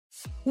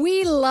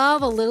We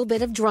love a little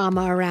bit of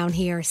drama around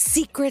here.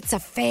 Secrets,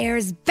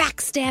 affairs,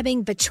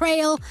 backstabbing,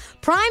 betrayal.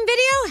 Prime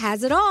Video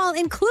has it all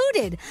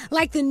included.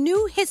 Like the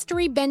new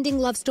history-bending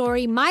love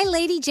story, My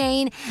Lady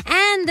Jane,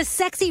 and the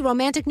sexy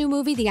romantic new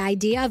movie, The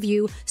Idea of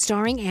You,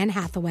 starring Anne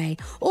Hathaway.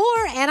 Or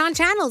add-on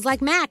channels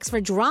like Max for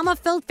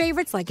drama-filled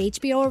favorites like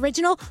HBO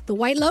original, The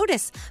White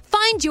Lotus.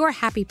 Find your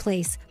happy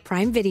place.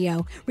 Prime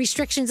Video.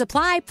 Restrictions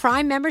apply.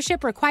 Prime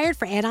membership required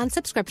for add-on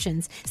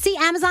subscriptions. See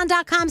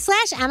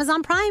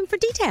Amazon.com/Amazon Prime for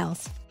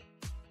details.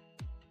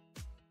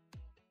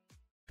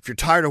 If you're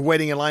tired of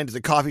waiting in line to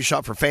the coffee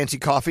shop for fancy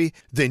coffee,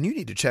 then you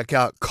need to check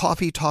out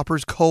Coffee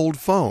Topper's Cold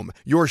Foam,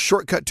 your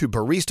shortcut to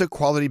barista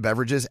quality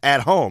beverages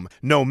at home.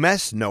 No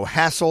mess, no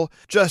hassle.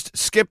 Just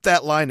skip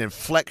that line and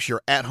flex your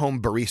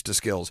at-home barista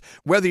skills.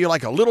 Whether you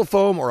like a little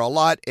foam or a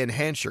lot,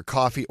 enhance your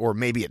coffee, or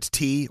maybe it's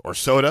tea or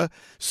soda.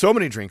 So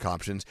many drink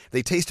options.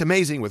 They taste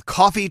amazing with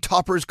Coffee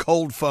Topper's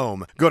Cold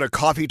Foam. Go to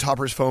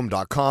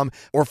coffeetoppersfoam.com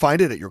or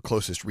find it at your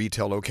closest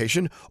retail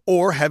location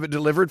or have it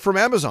delivered from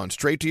Amazon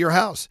straight to your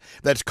house.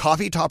 That's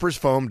coffeetoppersfoam.com.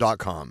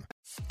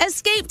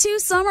 Escape to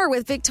summer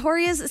with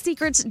Victoria's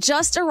Secret's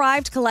just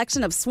arrived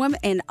collection of swim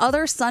and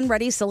other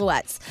sun-ready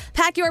silhouettes.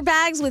 Pack your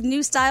bags with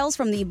new styles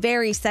from the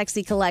Very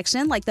Sexy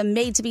collection, like the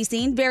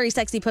made-to-be-seen Very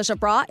Sexy push-up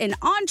bra, and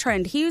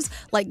on-trend hues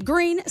like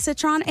green,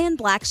 citron, and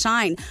black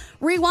shine.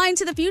 Rewind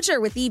to the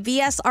future with the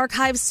VS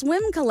Archive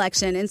Swim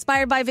collection,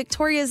 inspired by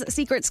Victoria's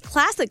Secret's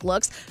classic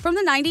looks from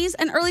the 90s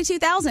and early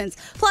 2000s.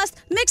 Plus,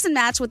 mix and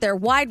match with their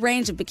wide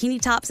range of bikini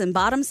tops and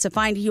bottoms to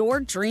find your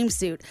dream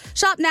suit.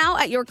 Shop now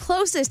at your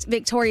closest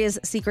Victoria's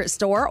Secret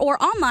store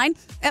or online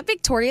at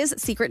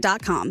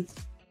victoriassecret.com.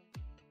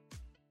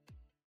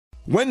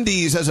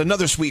 Wendy's has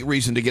another sweet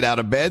reason to get out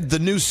of bed, the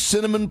new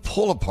Cinnamon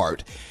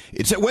Pull-Apart.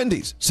 It's at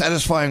Wendy's,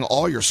 satisfying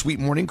all your sweet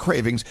morning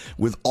cravings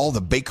with all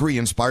the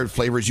bakery-inspired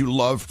flavors you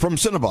love from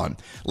Cinnabon,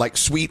 like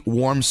sweet,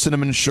 warm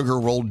cinnamon sugar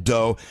rolled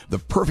dough, the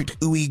perfect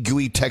ooey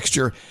gooey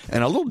texture,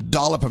 and a little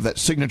dollop of that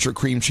signature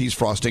cream cheese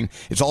frosting.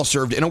 It's all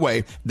served in a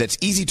way that's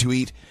easy to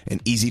eat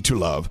and easy to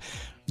love.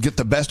 Get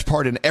the best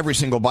part in every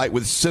single bite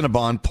with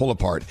Cinnabon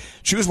Pull-Apart.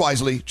 Choose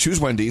wisely. Choose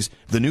Wendy's.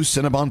 The new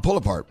Cinnabon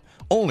Pull-Apart.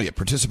 Only at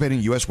participating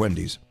U.S.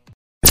 Wendy's.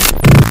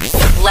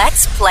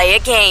 Let's play a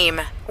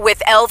game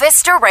with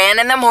Elvis Duran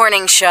in the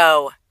Morning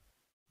Show.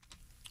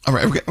 All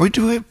right.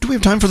 Do we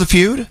have time for the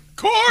feud? Of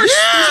course.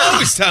 Yeah. There's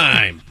always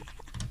time.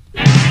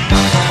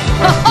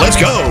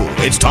 Let's go.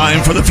 It's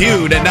time for the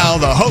feud. And now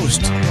the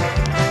host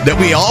that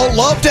we all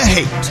love to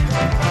hate,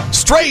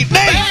 Straight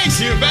Nick. Thank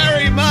you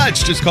very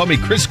much. Just call me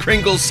Kris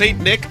Kringle St.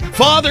 Nick,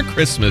 Father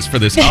Christmas, for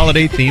this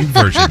holiday-themed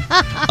version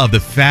of the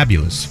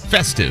fabulous,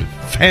 festive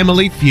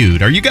Family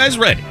Feud. Are you guys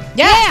ready?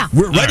 Yeah.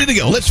 We're ready to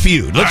go. Let's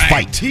feud. Let's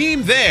fight.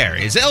 Team there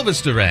is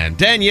Elvis Duran,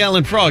 Danielle,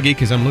 and Froggy,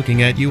 because I'm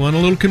looking at you on a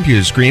little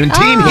computer screen. And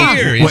team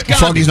here is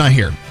Froggy's not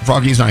here.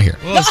 Froggy's not here.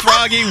 Well,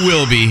 Froggy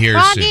will be here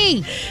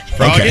soon.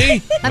 Froggy.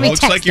 Okay. Let me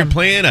looks text like you're him.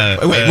 playing a...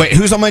 Wait.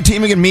 Who's on my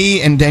team again?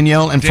 Me and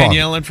Danielle and Froggy.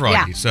 Danielle and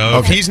Froggy. Yeah. So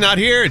if he's not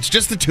here, it's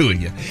just the two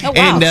of you. Oh,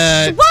 wow.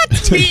 And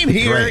team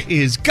here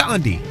is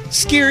Gandhi,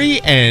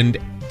 Scary, and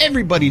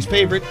everybody's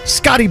favorite,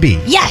 Scotty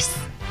B. Yes.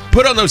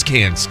 Put on those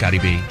cans, Scotty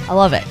B. I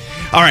love it.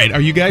 All right,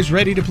 are you guys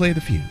ready to play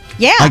the feud?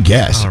 Yeah. I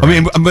guess. All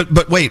right. I mean,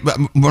 but wait,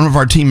 one of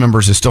our team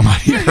members is still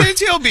not here.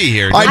 He'll be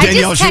here. All right, I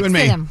Danielle, just it's you and texted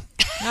me. him.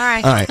 All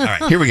right. All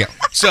right. Here we go.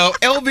 So,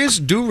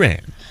 Elvis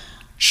Duran,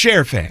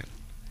 Cher fan.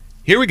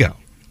 Here we go.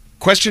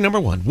 Question number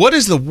 1. What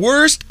is the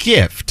worst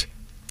gift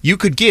you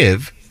could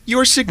give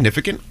your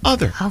significant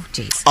other? Oh,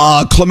 jeez.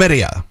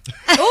 Chlamydia.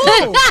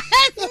 Ooh.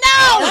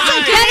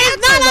 That is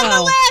not on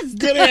the list.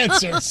 Good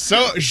answer.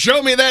 So,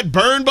 show me that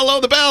burn below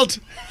the belt.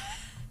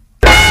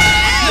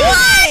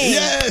 What?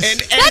 Yes. An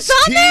That's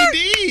on there?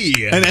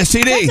 STD. An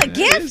STD. That's a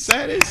gift.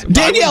 That is.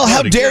 Danielle,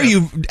 how dare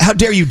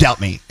you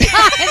doubt me?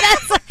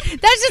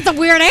 That's just a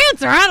weird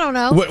answer. I don't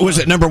know. What, was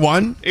it number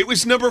 1? It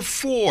was number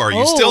 4.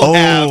 You still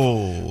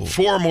have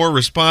 4 more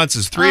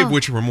responses, 3 of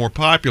which were more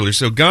popular.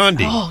 So,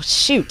 Gandhi, Oh,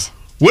 shoot.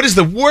 what is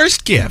the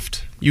worst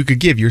gift you could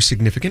give your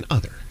significant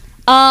other?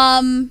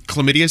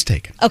 Chlamydia is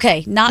taken.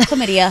 Okay, not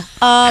chlamydia.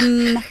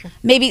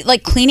 Maybe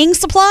like cleaning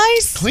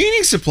supplies?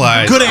 Cleaning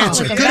supplies. Good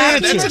answer. Like a Good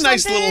vacuum answer. That's a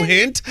nice little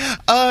hint.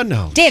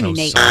 No. Damn so you,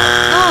 Nate.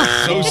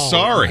 Sorry. So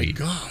sorry.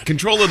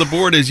 Control of the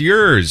board is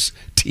yours,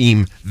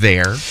 team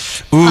there.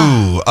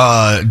 Ooh,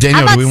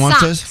 Danielle, How do we about want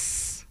socks?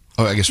 this?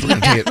 Oh, I guess we're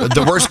going to take it.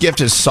 The worst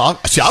gift is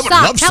socks. See, I would Socks.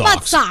 love How socks.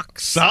 about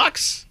socks?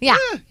 Socks? Yeah.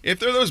 If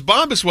they're those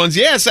Bombas ones,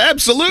 yes,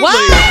 absolutely.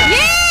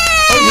 Yeah.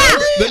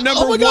 The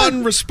number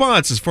one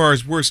response as far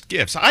as worst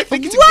gifts. I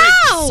think it's a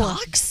great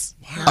Socks?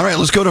 All right,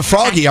 let's go to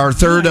Froggy, our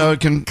third. Come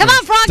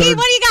on, Froggy, third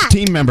what do you got?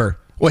 Team member.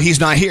 Well, he's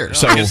not here,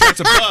 so I guess that's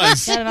a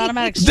buzz. Got an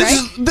automatic strike? this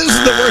is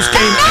the worst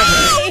game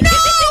ever.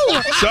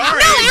 No! Sorry.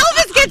 No,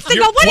 Elvis gets to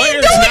Your go. What are you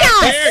player's doing not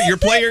now? there. Your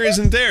player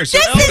isn't there. So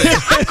This is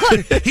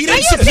Elvis. He Are didn't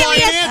you supply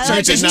serious? an answer.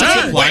 It's his Did not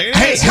turn. supply an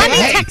Hey, answer. Let me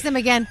hey, text him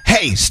again.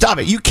 hey, stop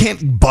it. You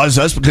can't buzz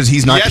us because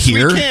he's not Yes,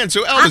 here. we can.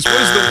 So Elvis,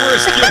 what is the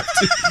worst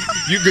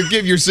gift you could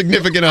give your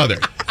significant other?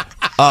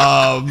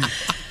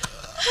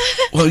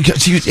 Well,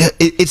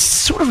 it's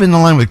sort of in the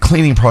line with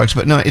cleaning products,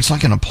 but no, it's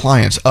like an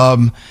appliance.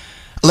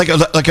 Like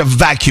a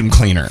vacuum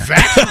cleaner.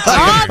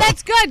 Oh,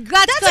 that's good.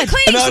 That's good. a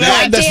cleaning No,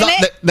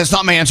 supply, that's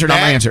not my answer. Not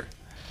my answer.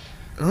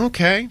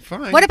 Okay,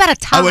 fine. What about a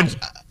tie?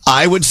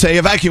 I would say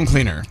a vacuum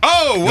cleaner.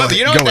 Oh, well,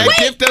 you know what? That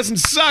gift doesn't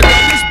suck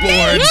on this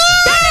board.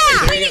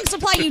 That's a cleaning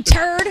supply, you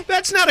turd.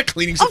 That's not a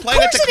cleaning supply.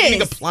 course That's a it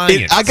cleaning is.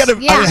 appliance. I have to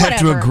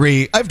whatever.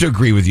 agree. I have to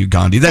agree with you,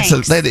 Gandhi.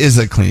 That is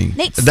a cleaning.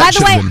 Thanks. That By the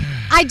should way, have been.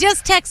 I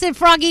just texted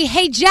Froggy,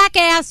 hey,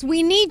 jackass,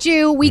 we need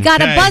you. We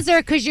got a Okay. buzzer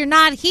because you're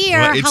not here.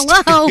 Well,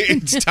 Hello.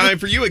 It's time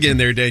for you again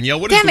there, Danielle.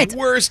 What is Damn the it.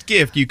 worst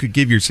gift you could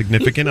give your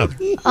significant other?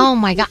 Oh,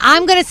 my God.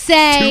 I'm going to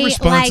say 2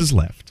 responses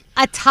like left.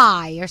 a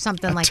tie or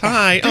something like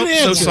Tie. that.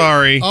 Oh, so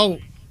sorry. Oh,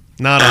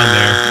 Not on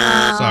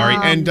there. Sorry.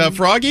 And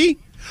Froggy?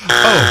 Oh,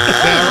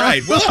 all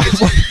right. Well,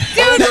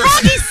 Dude,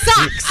 Froggy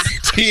sucks.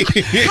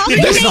 How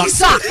many That's things not-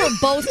 suck for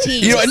both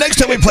teams? You know, next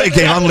time we play a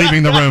game, I'm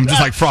leaving the room just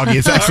like Froggy.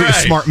 It's actually All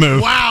right. a smart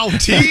move. wow.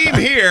 team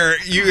here,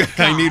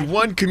 I need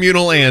one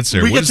communal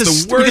answer. We What get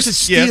is to the worst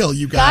steal, gift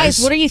you guys.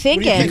 Guys, what are you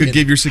thinking? you could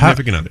give your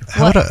significant other?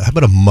 How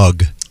about a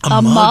mug?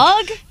 A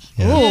mug?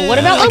 Ooh, what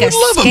about like I would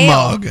love scale?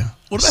 a mug.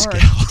 What Or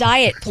about a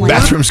diet plan?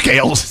 bathroom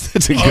scales?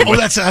 That's a good Oh, one.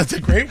 that's a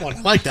great one.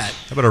 I like that.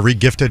 How about a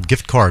regifted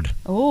gift card?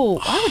 Oh,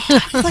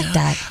 I like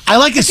that. I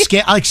like a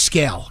scale. I like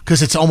scale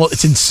because it's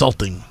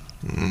insulting.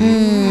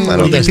 I What don't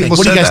do you guys think people think?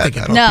 What do you said guys that. think?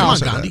 I don't No. Come on,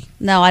 think people said Gandhi.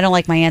 No, I don't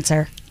like my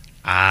answer.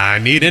 I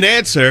need an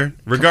answer,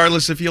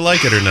 regardless if you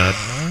like it or not.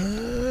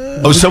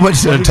 Oh, someone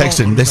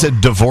texted. They said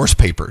divorce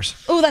papers.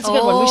 Oh, that's a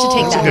good one. We should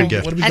take That's that a good one.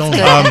 gift. What are we That's going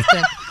good. with?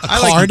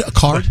 That's good. A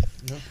card?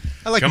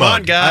 I like Come mug.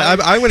 on, guys.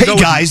 I'm going to Hey, go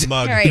with guys.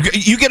 mug. All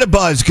right. You get a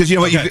buzz because you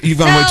know what? You've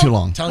gone way No, too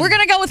long. We're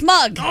going to go with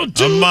mug.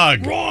 A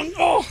mug. Wrong.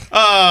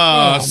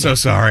 Oh, so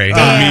sorry.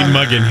 Don't mean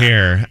mug in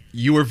here.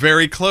 You were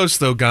very close,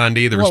 though,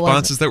 Gandhi. The What was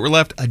responses that were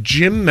left, a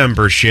gym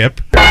membership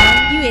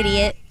You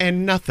idiot.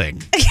 and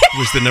nothing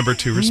was the number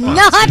 2 response.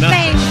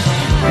 Nothing.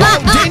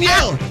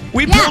 Danielle,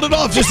 we pulled it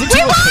off just the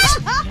two of us.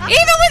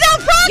 Even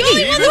without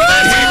Froggy. Even with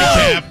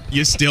that handicap,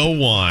 you still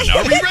won.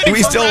 Are we ready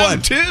We for still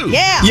round won. 2?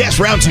 Yeah. Yes,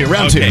 round two. Okay,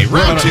 round two.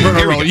 We're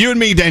Here we roll. go. You and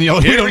me, Danielle.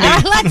 We Here don't we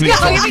need. go. Let's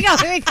go. Here we go.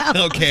 Here we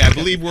go. Okay, I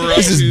believe we're up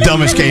This is to the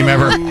dumbest game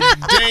ever.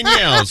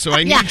 Danielle, so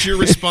I need your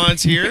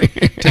response here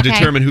to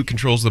determine who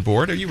controls the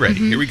board. Are you ready?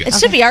 Here we go. It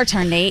should be our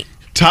turn, Nate.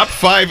 Top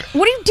 5.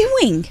 What are you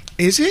doing?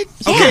 Is it?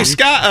 Okay,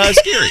 Scott,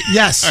 Scary.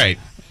 Yes. All right.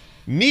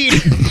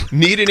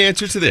 Need an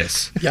answer to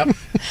this. Yep.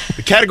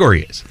 The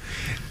category is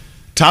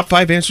top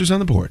 5 answers on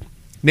the board.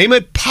 Name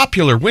a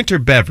popular winter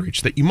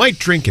beverage that you might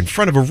drink in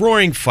front of a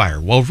roaring fire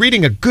while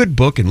reading a good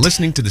book and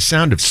listening to the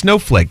sound of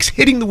snowflakes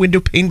hitting the window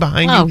pane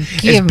behind Oh, you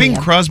as give me Bing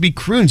a- Crosby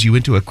croons you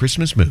into a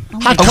Christmas mood.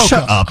 Hot cocoa.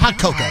 shut up. Hot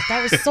cocoa.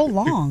 That was so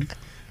long.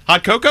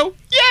 Hot cocoa?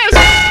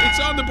 Yes! It's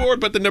on the board,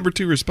 but the number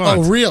 2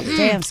 response. Oh, really?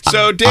 Damn.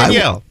 So,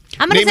 Danielle,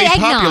 I'm gonna name say a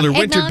eggnog. popular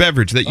winter Eggnog.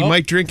 beverage that you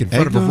might drink in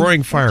front of a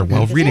roaring fire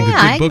while reading a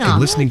Yeah, good book and eggnog.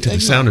 listening to the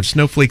sound of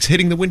snowflakes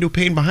hitting the window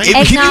pane behind you.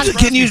 Eggnog.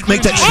 Can you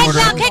make that shorter?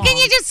 Eggnog. Can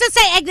you just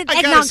say I gotta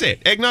eggnog? say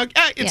it. Eggnog.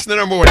 It's Yeah. the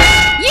number 1.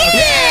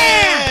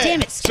 Yeah!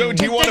 Damn it. So,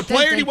 do you want to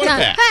play or do you want to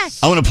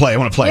pass? I want to play.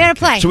 We're gonna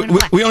play. So We're gonna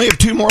play. we only have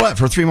 2 more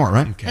left, or 3 more,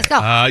 right? Let's go.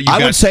 You I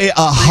got- would say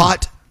a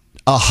hot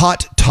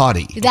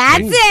toddy. That's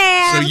it. So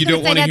I was you gonna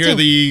don't say want to that hear too.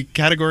 the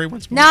category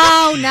once more?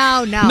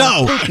 No.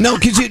 No,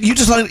 because you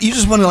just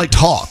want to like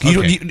talk.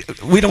 Okay.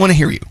 We don't want to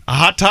hear you. A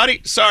hot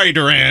toddy? Sorry,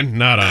 Duran,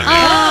 not on.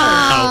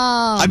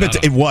 Oh. I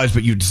bet it was,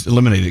 but you just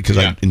eliminated it because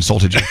Yeah. I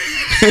insulted you.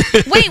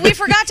 Wait, we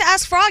forgot to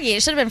ask Froggy.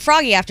 It should have been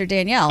Froggy after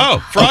Danielle. Oh,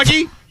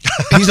 Froggy?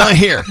 He's not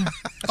here.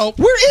 Oh,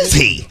 where is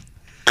he?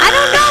 I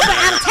don't know, but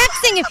I'm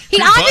texting him.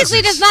 He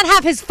obviously does not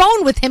have his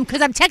phone with him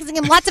because I'm texting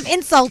him lots of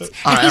insults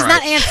and he's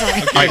not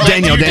answering. All right,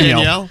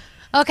 Danielle.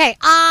 Okay,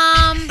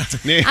 I'm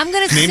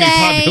gonna Name say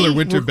a popular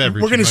winter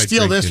beverage. we're gonna you might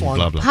steal drink this and one.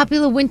 Blah, blah.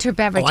 popular winter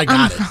beverage. Oh, I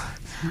got it.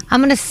 I'm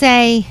gonna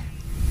say.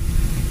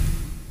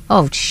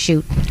 Oh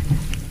shoot.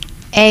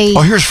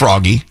 Oh, here's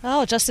Froggy.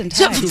 Oh, just in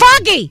time.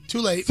 Froggy, Too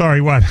late.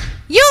 Sorry, what?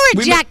 you're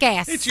a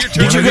jackass. It's your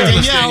turn. Did you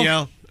Regardless, Danielle?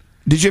 Danielle.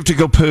 Did you have to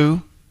go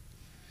poo?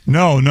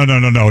 No.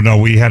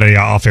 We had a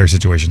off-air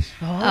situation.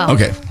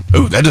 Okay.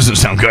 Ooh, that doesn't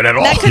sound good at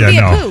all. That could Yeah, be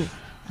a no. poo.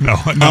 No,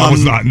 it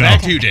was not. No.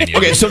 Back to you, Danielle.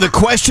 Okay, so the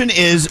question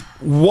is,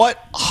 what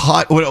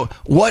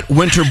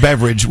winter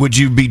beverage would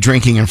you be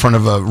drinking in front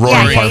of a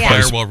roaring Yeah.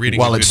 fireplace While reading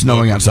while a it's good snowing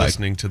book and outside?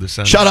 Listening to the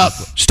sound Shut of up!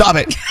 Stop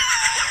it!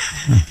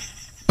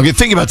 Okay,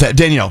 think about that,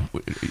 Danielle.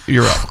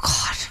 You're up.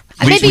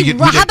 Maybe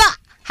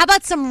how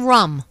about some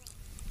rum?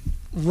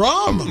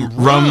 Rum.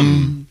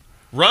 Rum.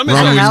 Rum is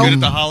Rum. always Rum. good at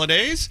the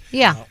holidays,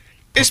 Yeah.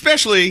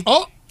 especially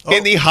Oh.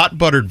 in the hot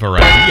buttered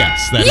variety.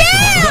 Yes, that is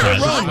the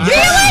number 5.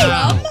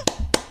 Really?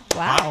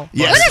 Wow.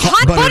 Yes, What is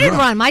hot buttered rum.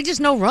 rum? I just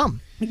know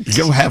rum.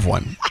 Go have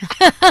one.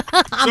 So,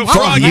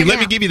 Froggy, right let now.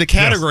 me give you the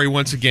category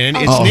once again.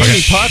 It's Oh, name a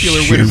shoot. popular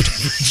winter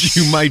beverage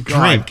you might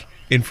drink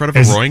in front of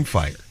a roaring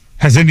fire.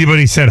 Has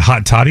anybody said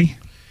hot toddy?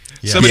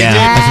 Somebody Yeah,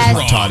 did. this is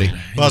Wrong. hot toddy.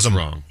 He was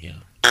wrong. Yeah.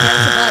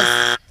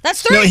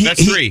 That's three. No,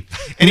 That's three.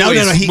 No.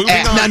 Anyways,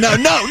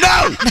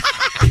 No.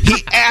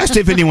 He asked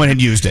if anyone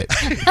had used it.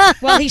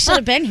 Well, he should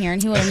have been here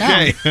and he would have known.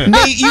 Okay.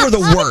 Nate, you're the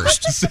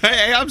worst.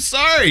 Hey, I'm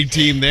sorry,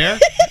 team there.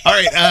 All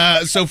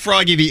right, so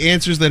Froggy, the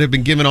answers that have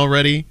been given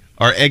already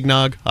are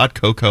eggnog, hot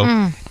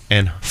cocoa,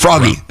 and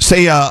Froggy,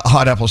 say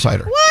hot apple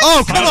cider. What?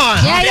 Oh, come on.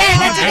 Yeah,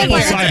 that's a good one.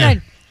 That's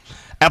good.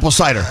 Apple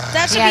cider.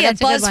 That should Yeah, be a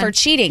that's a good buzz one. for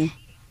cheating.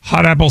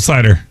 Hot apple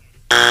cider.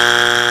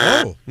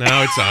 Oh,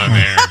 now it's on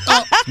there.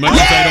 As much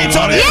as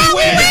I don't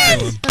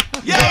want it.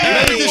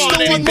 Yeah, There's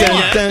still one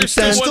more. There's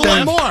still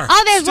one more.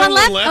 Oh, there's Still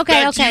one left?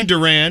 Okay, Back to you,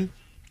 Duran.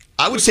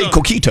 I would say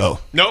coquito.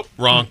 Nope,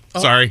 wrong.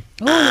 Sorry.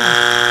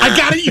 I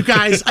got it, you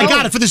guys. I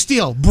got it for the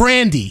steal.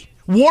 Brandy.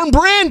 Warm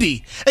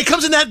brandy. It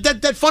comes in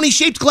that funny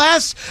shaped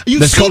glass.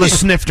 You've That's seen called a it.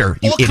 snifter,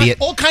 you idiot.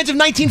 All kinds of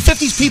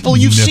 1950s people.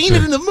 You've seen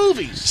it in the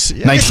movies.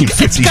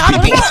 1950s It's gotta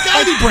be. people. It's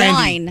gotta be brandy.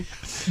 Wine.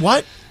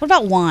 What? What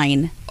about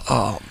wine?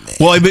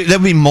 Well,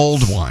 that'd be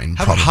mulled wine.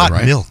 How about probably, hot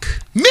right? milk?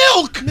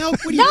 Milk. Milk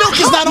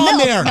is not on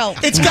milk. there. No.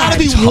 It's got to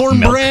be It's hot warm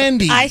milk.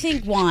 brandy. I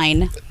think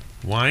wine.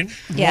 Wine?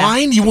 Yeah.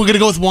 Wine? You were gonna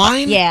go with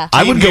wine? Yeah.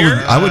 I would go Team with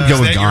here, I would go is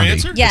with that your Gandhi.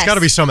 answer? Yes. It's got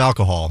to be some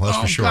alcohol, that's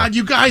Oh for sure. God,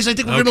 you guys! I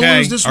think we're gonna Okay.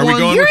 lose this Are we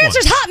one. going Your with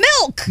answer's hot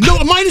milk. No,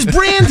 mine is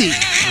brandy.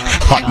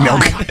 Hot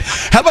milk.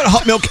 How about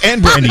hot milk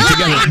and brandy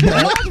together?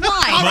 Mulled All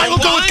wine. right, we'll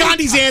go with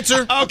Gandhi's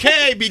answer.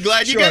 Okay, be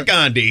glad you got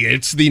Gandhi.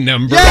 It's the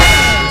number.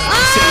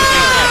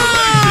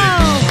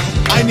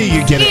 I knew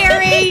you'd get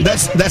Scary. it.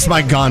 That's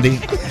my Gandhi.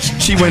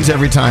 She wins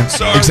every time,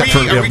 So are except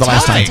we- for are we the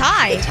last tied?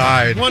 time. Tie.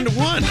 Tied.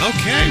 1-1.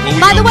 Okay. Well, we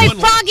By the got way, one-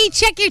 Froggy,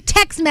 check your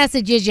text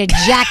messages, you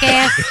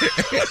jackass.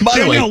 By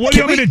the way, Danielle, what do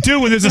you want me to do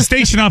when there's a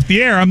station off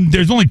the air?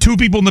 There's only two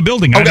people in the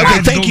building. Okay, I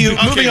have to thank go you.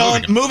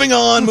 do- Moving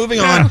on.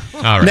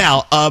 All right.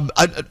 Now,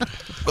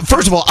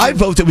 first of all, I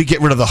vote that we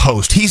get rid of the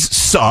host. He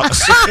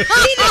sucks. He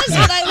does,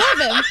 but I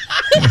love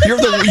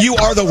him. You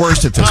are the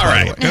worst at this. All by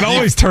right. the way. It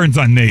always turns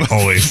on Nate,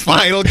 always.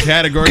 Final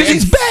category. 'Cause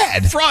he's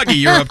bad. Froggy,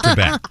 you're up to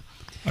bat.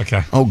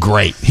 Okay. Oh,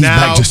 great. He's Now-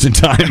 back just in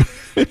time.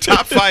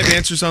 Top 5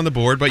 answers on the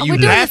board, but you we're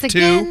doing have this to.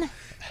 again?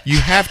 You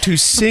have to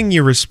sing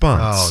your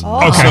response.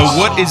 Oh, Okay. So,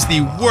 what is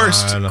the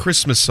worst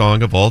Christmas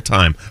song of all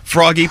time?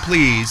 Froggy,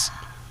 please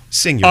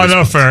sing your On the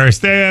response.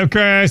 first day of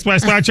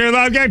Christmas, what your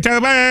love gave to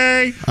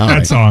me. All That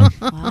right. song.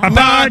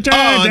 Not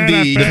on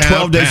the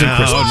 12 days of countdown.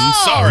 Christmas.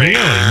 Sorry. Really?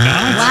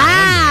 Not?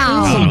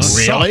 Wow.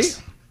 Really?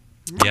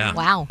 Yeah.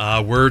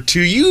 Wow. We're to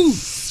you,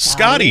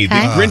 Scotty, the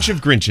Okay. Grinch of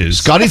Grinches.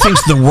 Scotty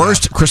thinks the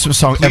worst Christmas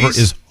song ever Please.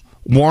 is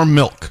Warm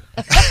Milk.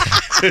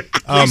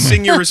 Please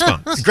sing your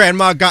response.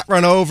 Grandma got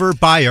run over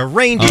by a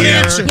reindeer. Oh,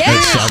 yeah. Answer.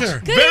 Yeah. sucks.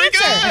 Good Very answer.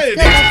 good.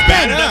 That's It's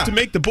bad Yeah. enough to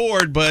make the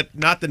board, but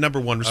not the number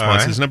one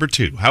response. right. Is number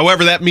 2.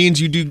 However, that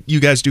means you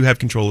guys do have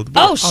control of the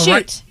board. Oh, shoot. All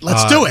right,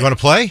 let's do it. You want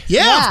to play?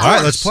 Yeah, Yeah. of All right,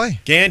 course. let's play.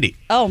 Gandy.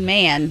 Oh,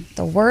 man.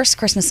 The worst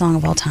Christmas song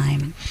of all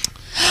time.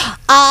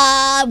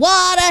 I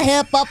want a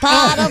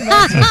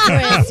hippopotamus for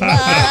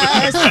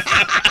Christmas.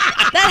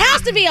 That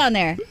has to be on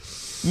there.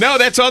 No,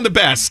 that's on the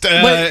best.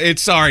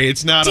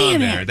 It's not on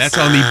Damn there. it. That's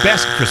on the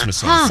best Christmas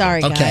song.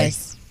 Sorry, Okay.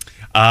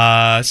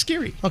 guys.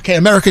 Scary. Okay,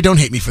 America, don't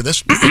hate me for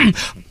this.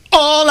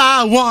 All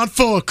I want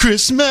for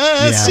Christmas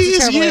Yeah. is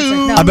Terrible answer.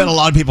 you. No. I bet a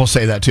lot of people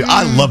say that too.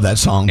 I love that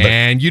song. But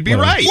And you'd be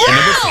whatever. right.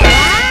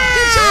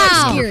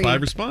 Number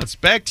 5 response.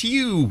 Back to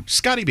you,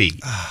 Scotty B.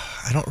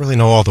 I don't really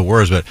know all the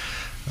words, but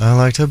I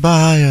like to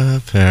buy a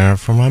pair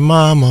for my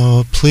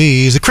mama,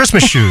 please. The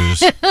Christmas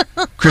shoes.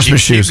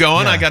 Christmas Keep shoes.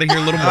 going. I got to hear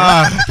a little more.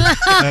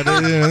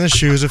 The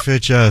shoes will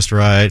fit just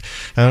right.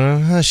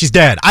 She's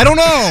dead. I don't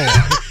know.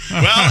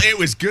 Well, it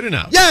was good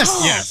enough.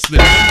 Yes. Yes, the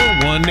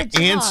number one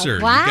answer.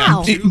 You Wow.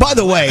 got two. By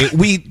the way,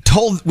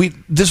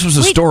 this was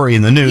a story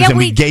in the news, yeah, and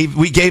we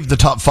we- gave the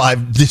top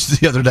 5 this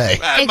the other day.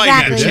 That might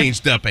have Exactly.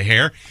 changed up a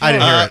hair. I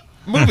didn't hear it.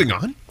 Moving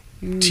on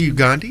to you,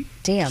 Gandhi.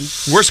 Damn.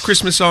 Worst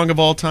Christmas song of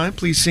all time.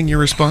 Please sing your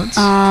response.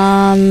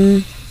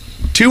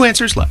 2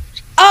 answers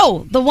left.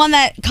 Oh, the one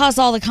that caused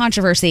all the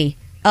controversy.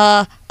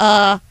 Why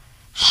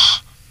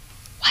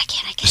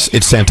can't I get it?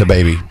 It's Santa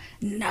Baby.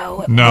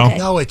 No. No. Okay.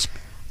 No, it's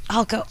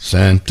I'll go.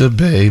 Santa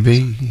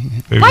Baby.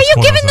 Why are you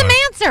giving them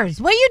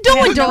answers? What are you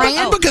doing,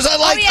 Duran? Because I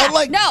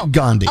like no.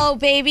 Gandhi. Oh,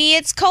 baby,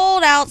 it's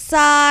cold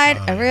outside.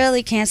 I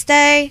really can't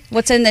stay.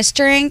 What's in this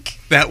drink?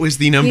 That was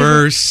the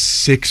number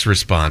 6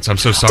 response. I'm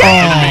so sorry.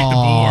 Didn't make the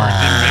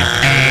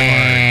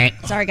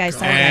board. Sorry, guys.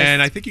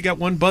 And I think you got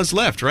one buzz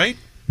left, right?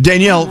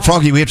 Danielle,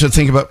 Froggy, we have to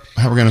think about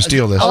how we're going to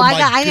steal this. Oh, my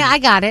I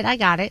got it. I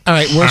got it. all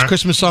right. Worst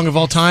Christmas song of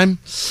all time.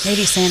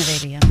 Maybe Santa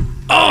Baby. I don't know.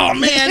 Oh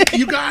man,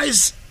 you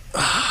guys.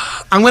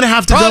 I'm gonna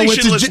have to Probably go with.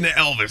 should listen to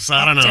Elvis.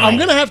 I don't know. I'm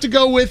gonna have to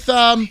go with.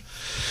 Do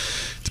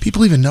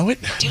people even know it?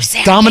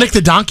 Santa Dominic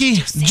the donkey.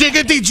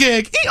 Jiggity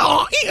jig.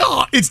 Ee-aw,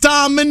 ee-aw. It's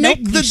Dominic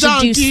Nope, the you should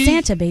donkey. do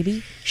Santa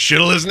Baby.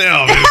 Shoulda listened to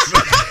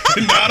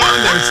Elvis. Not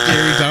on there,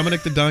 Scary.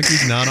 Dominic the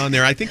Donkey's not on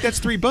there. I think that's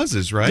 3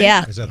 buzzes, right?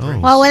 Yeah. Is that three?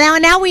 Well,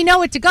 now we know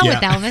what to go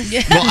with, Yeah.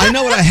 Elvis. Well, I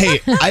know what I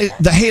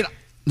hate.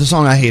 The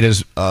song I hate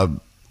is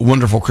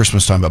 "Wonderful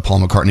Christmas Time" by Paul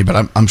McCartney,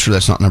 but I'm sure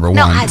that's not number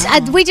No,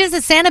 one. we just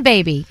said Santa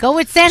Baby. Go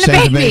with Santa,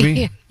 Santa Baby.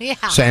 Baby? Yeah.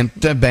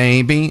 Santa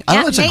baby.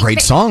 I know it's a Nate-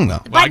 great song,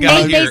 though. But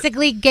gotta Nate hear-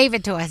 basically gave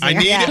it to us. I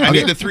here.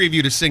 need the three of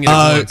you to sing it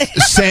at once.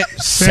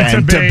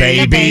 Santa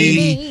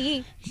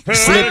baby.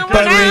 Slip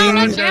a ring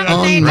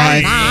on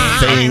my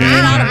finger.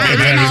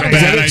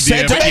 Bad idea.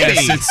 Santa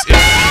baby.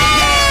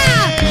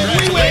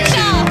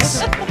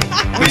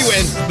 We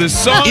win. The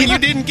song you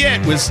didn't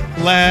get was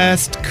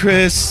Last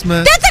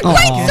Christmas. That's a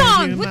great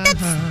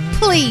song.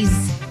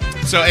 Please.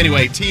 So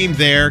anyway, team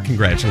there,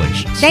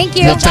 congratulations. Thank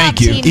you. Well, thank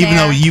you. Team Even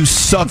there. though you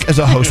suck as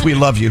a host, we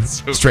love you.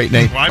 Straight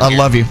Nate. Well, I'm I here.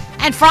 love you.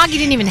 And Froggy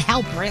didn't even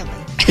help, really.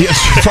 Yes,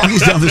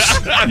 Froggy's down this.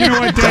 You know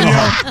what,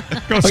 Danielle?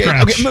 Go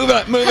scratch.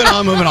 Okay,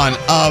 moving on.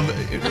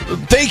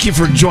 Thank you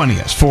for joining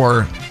us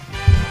for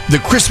the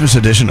Christmas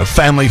edition of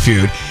Family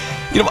Feud.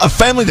 You know, a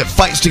family that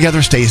fights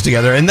together stays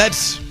together, and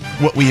that's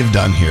what we have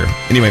done here.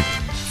 Anyway,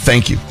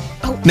 thank you.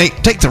 Nate,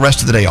 take the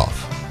rest of the day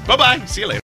off. Bye-bye. See you later.